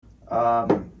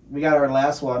We got our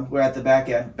last one. We're at the back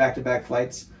end, back-to-back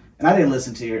flights. And I didn't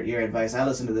listen to your advice. I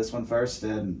listened to this one first,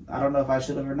 and I don't know if I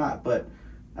should have or not, but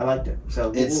I liked it. So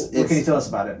what can you tell us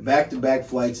about it? Back to Back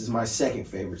Flights is my second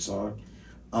favorite song.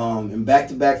 And Back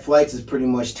to Back Flights is pretty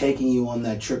much taking you on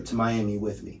that trip to Miami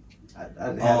with me. I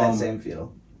had that same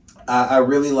feel. I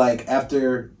really like,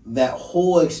 after that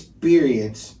whole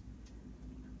experience,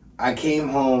 I came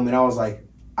home and I was like,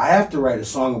 I have to write a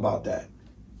song about that.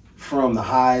 From the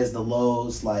highs, the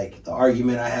lows, like the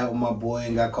argument I had with my boy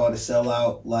and got called a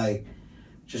sellout, like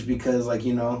just because you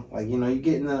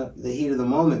get in the heat of the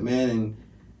moment, man, and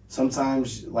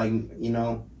sometimes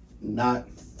not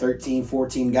 13,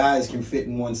 14 guys can fit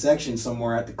in one section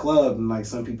somewhere at the club, and like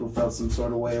some people felt some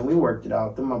sort of way, and we worked it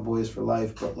out. They're my boys for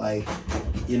life, but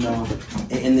in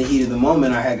the heat of the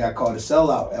moment, I had got called a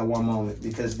sellout at one moment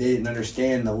because they didn't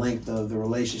understand the length of the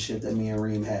relationship that me and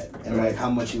Reem had, and like how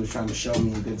much he was trying to show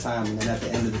me a good time. And then at the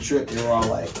end of the trip, they were all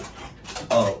like,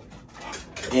 "Oh,"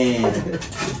 and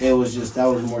it was just, that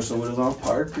was more so what it was on.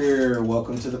 Parker,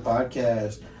 welcome to the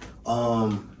podcast.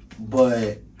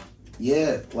 But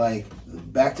yeah, like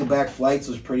Back to Back Flights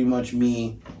was pretty much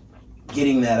me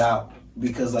getting that out.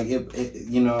 Because I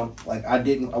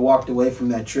walked away from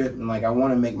that trip and like I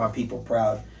want to make my people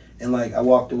proud, and like I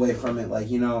walked away from it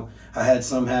I had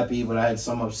some happy, but I had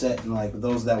some upset, and like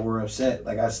those that were upset,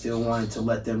 like I still wanted to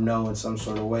let them know in some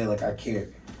sort of way like I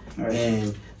cared. Right.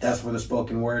 And that's where the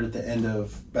spoken word at the end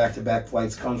of Back to Back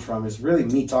Flights comes from. It's really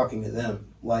me talking to them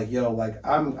like, yo, like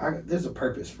there's a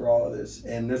purpose for all of this,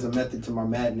 and there's a method to my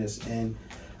madness, and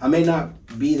I may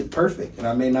not be the perfect, and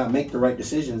I may not make the right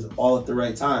decisions all at the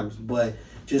right times, but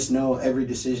just know every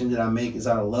decision that I make is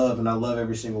out of love, and I love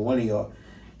every single one of y'all.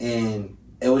 And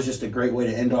it was just a great way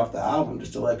to end off the album,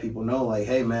 just to let people know, like,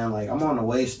 hey, man, like, I'm on the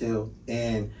way still,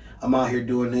 and I'm out here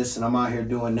doing this, and I'm out here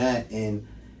doing that, and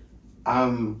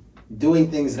I'm doing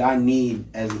things that I need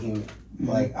as a human. Mm-hmm.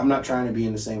 Like, I'm not trying to be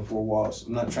in the same four walls.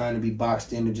 I'm not trying to be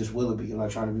boxed into just Willoughby. I'm not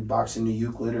trying to be boxed into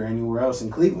Euclid or anywhere else in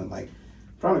Cleveland. Like,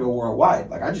 trying to go worldwide.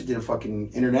 Like, I just did a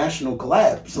fucking international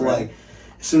collab. So, right. Like,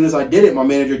 as soon as I did it, my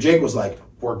manager, Jake, was like,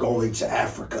 we're going to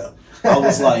Africa. I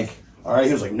was like, all right.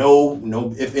 He was like, no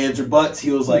ifs, ands, or buts. He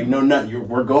was like, no, nothing.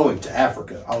 We're going to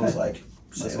Africa. I was like,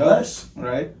 say less.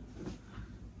 Right.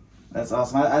 That's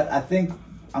awesome. I think,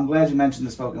 I'm glad you mentioned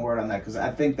the spoken word on that, because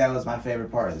I think that was my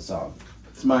favorite part of the song.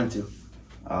 It's mine, too.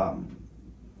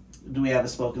 Do we have a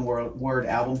spoken word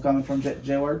album coming from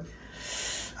J-Word?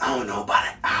 I don't know about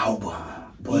an album.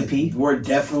 But EP? We're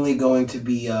definitely going to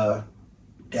be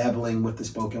dabbling with the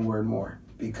spoken word more,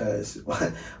 because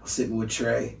I was sitting with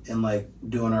Trey and like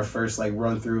doing our first like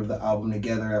run through of the album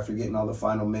together after getting all the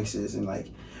final mixes, and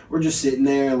like we're just sitting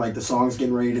there and like the song's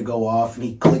getting ready to go off, and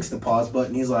he clicks the pause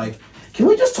button. He's like, can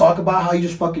we just talk about how you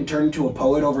just fucking turned into a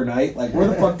poet overnight? Like, where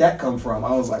the fuck that come from?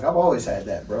 I was like, I've always had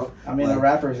that, bro. I mean, like, a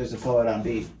rapper is just a poet on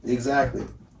beat. Exactly.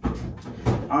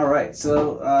 All right,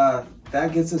 so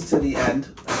that gets us to the end.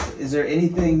 Is there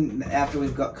anything after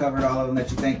we've covered all of them that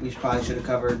you think we probably should have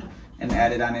covered and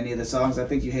added on any of the songs? I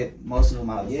think you hit most of them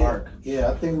out of the park.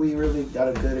 Yeah, I think we really got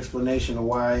a good explanation of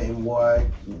why and why.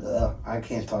 I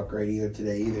can't talk great either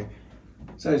today either.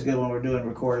 It's always good when we're doing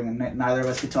recording and neither of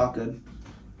us can talk good.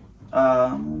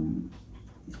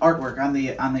 Artwork on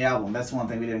the album. That's one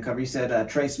thing we didn't cover. You said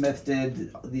Trey Smith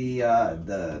did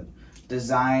the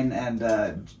design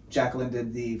and Jacqueline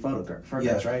did the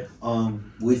photographs, right?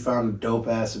 We found a dope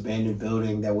ass abandoned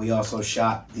building that we also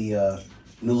shot the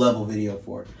New Level video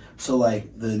for. So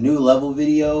like the New Level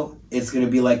video, it's gonna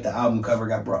be like the album cover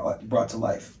got brought to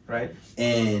life, right?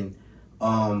 And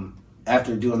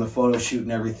after doing the photo shoot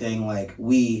and everything, like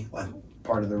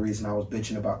part of the reason I was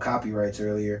bitching about copyrights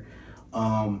earlier,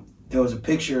 there was a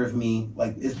picture of me,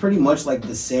 like it's pretty much like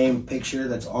the same picture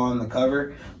that's on the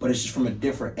cover, but it's just from a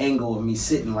different angle of me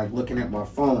sitting like looking at my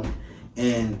phone.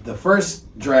 And the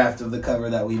first draft of the cover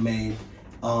that we made,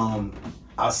 I'll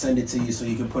send it to you so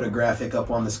you can put a graphic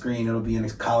up on the screen. It'll be in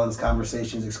Collins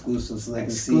Conversations exclusive, so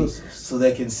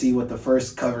they can see what the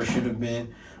first cover should have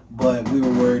been. But we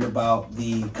were worried about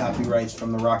the copyrights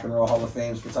from the Rock and Roll Hall of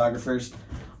Fame's photographers.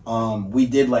 We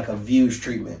did like a Views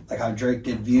treatment, like how Drake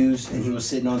did Views, and he was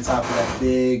sitting on top of that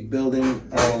big building.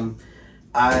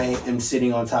 I am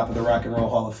sitting on top of the Rock and Roll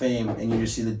Hall of Fame, and you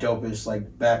just see the dopest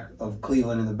like back of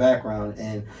Cleveland in the background,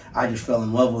 and I just fell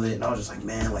in love with it, and I was just like,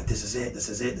 man, like this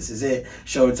is it.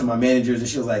 Showed it to my managers, and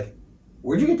she was like,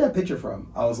 where'd you get that picture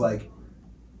from? I was like,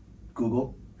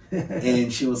 Google.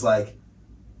 And she was like,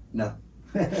 no.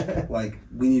 Like,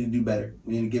 we need to do better.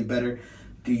 We need to get better.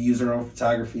 do use our own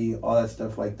photography, all that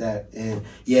stuff like that. And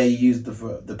yeah, you use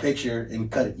the picture and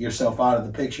cut yourself out of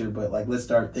the picture, but like let's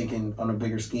start thinking on a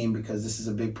bigger scheme because this is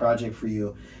a big project for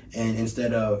you. And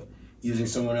instead of using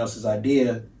someone else's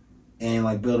idea and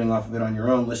like building off of it on your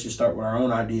own, let's just start with our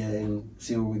own idea and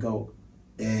see where we go.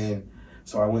 And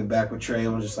so I went back with Trey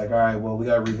and was just like, all right, well, we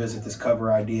got to revisit this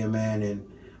cover idea, man.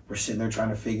 And we're sitting there trying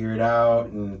to figure it out.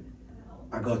 And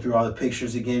I go through all the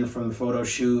pictures again from the photo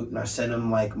shoot, and I send him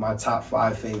like my top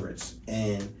 5 favorites.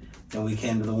 And then we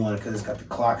came to the one because it's got the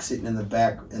clock sitting in the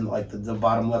back in like the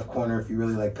bottom left corner if you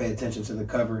really like pay attention to the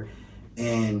cover.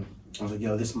 And I was like,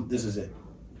 yo, this is it.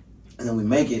 And then we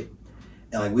make it,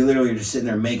 and like we literally are just sitting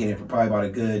there making it for probably about a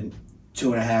good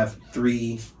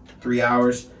 2.5, 3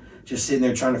 hours, just sitting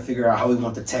there trying to figure out how we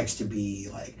want the text to be,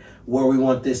 like where we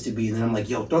want this to be. And then I'm like,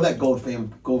 yo, throw that gold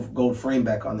frame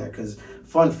back on there, because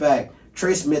fun fact,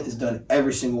 Trey Smith has done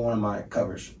every single one of my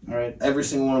covers. All right. Every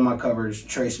single one of my covers,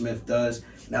 Trey Smith does.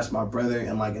 And that's my brother,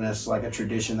 and that's like a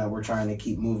tradition that we're trying to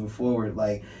keep moving forward.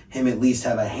 Like him at least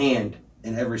have a hand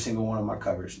in every single one of my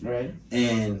covers. Right.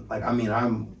 And like, I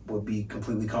mean, would be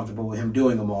completely comfortable with him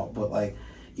doing them all. But like,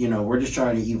 you know, we're just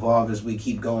trying to evolve as we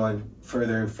keep going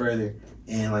further and further.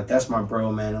 And like, that's my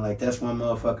bro, man. And like, that's one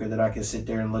motherfucker that I can sit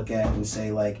there and look at and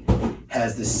say like,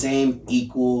 has the same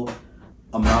equal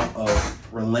amount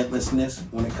of relentlessness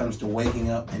when it comes to waking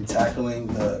up and tackling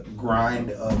the grind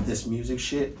of this music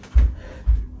shit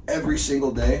every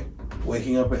single day,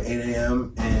 waking up at 8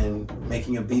 a.m. and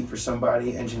making a beat for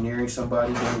somebody, engineering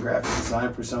somebody, doing graphic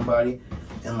design for somebody.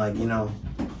 And like, you know,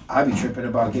 I be tripping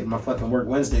about getting my fucking Work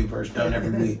Wednesday verse done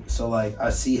every week. So like, I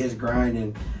see his grind,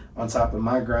 and on top of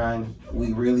my grind,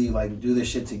 we really like do this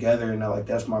shit together. And like,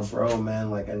 that's my bro, man.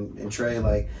 Like, and Trey,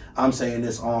 like, I'm saying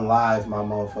this on live, my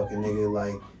motherfucking nigga.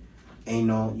 Like, ain't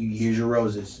no, here's your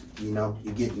roses, you know,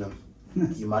 you're getting them.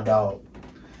 You my dog.